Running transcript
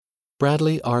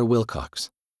Bradley R. Wilcox,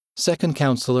 second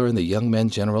counselor in the Young Men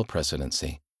General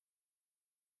Presidency.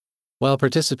 While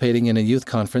participating in a youth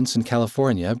conference in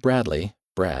California,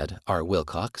 Brad R.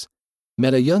 Wilcox,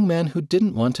 met a young man who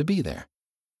didn't want to be there.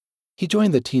 He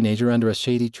joined the teenager under a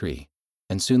shady tree,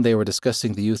 and soon they were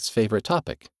discussing the youth's favorite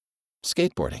topic,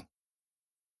 skateboarding.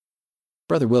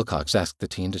 Brother Wilcox asked the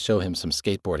teen to show him some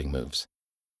skateboarding moves.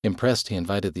 Impressed, he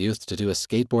invited the youth to do a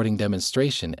skateboarding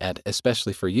demonstration at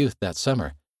Especially for Youth that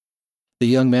summer. The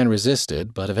young man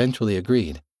resisted, but eventually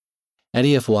agreed. At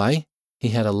EFY, he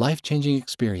had a life-changing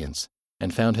experience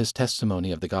and found his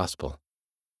testimony of the gospel.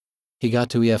 He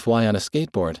got to EFY on a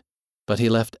skateboard, but he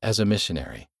left as a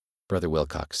missionary, Brother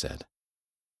Wilcox said.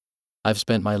 "I've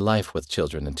spent my life with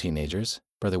children and teenagers,"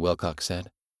 Brother Wilcox said,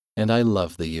 "and I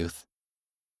love the youth."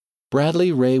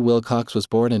 Bradley Ray Wilcox was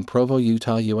born in Provo,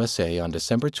 Utah, USA on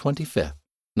December 25,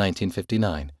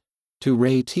 1959, to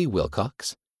Ray T.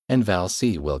 Wilcox and Val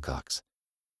C. Wilcox.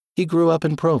 He grew up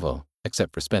in Provo,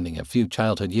 except for spending a few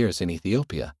childhood years in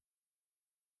Ethiopia.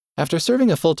 After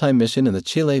serving a full-time mission in the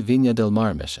Chile Viña del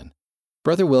Mar mission,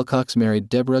 Brother Wilcox married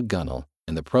Deborah Gunnell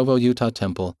in the Provo, Utah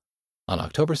temple on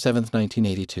October 7,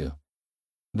 1982.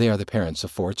 They are the parents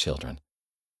of 4 children.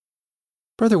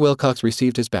 Brother Wilcox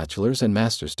received his bachelor's and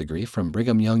master's degree from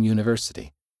Brigham Young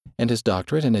University and his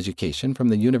doctorate in education from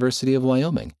the University of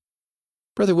Wyoming.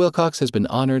 Brother Wilcox has been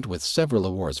honored with several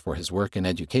awards for his work in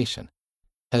education,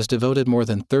 has devoted more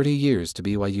than 30 years to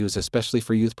BYU's Especially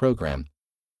for Youth program,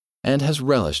 and has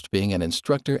relished being an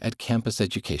instructor at Campus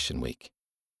Education Week.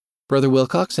 Brother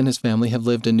Wilcox and his family have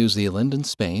lived in New Zealand and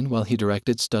Spain while he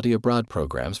directed study abroad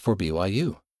programs for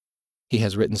BYU. He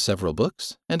has written several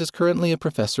books and is currently a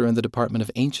professor in the Department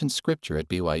of Ancient Scripture at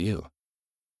BYU.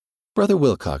 Brother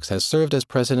Wilcox has served as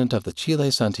president of the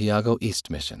Chile Santiago East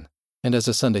Mission and as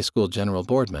a Sunday School General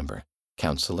Board member,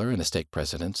 counselor in a stake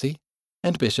presidency,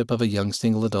 and bishop of a young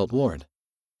single adult ward.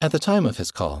 At the time of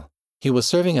his call, he was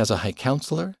serving as a high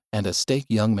counselor and a stake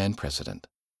young man president.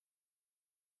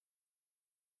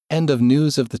 End of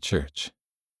News of the Church.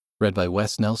 Read by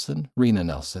Wes Nelson, Rena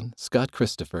Nelson, Scott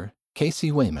Christopher,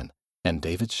 Casey Wayman, and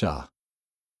David Shaw.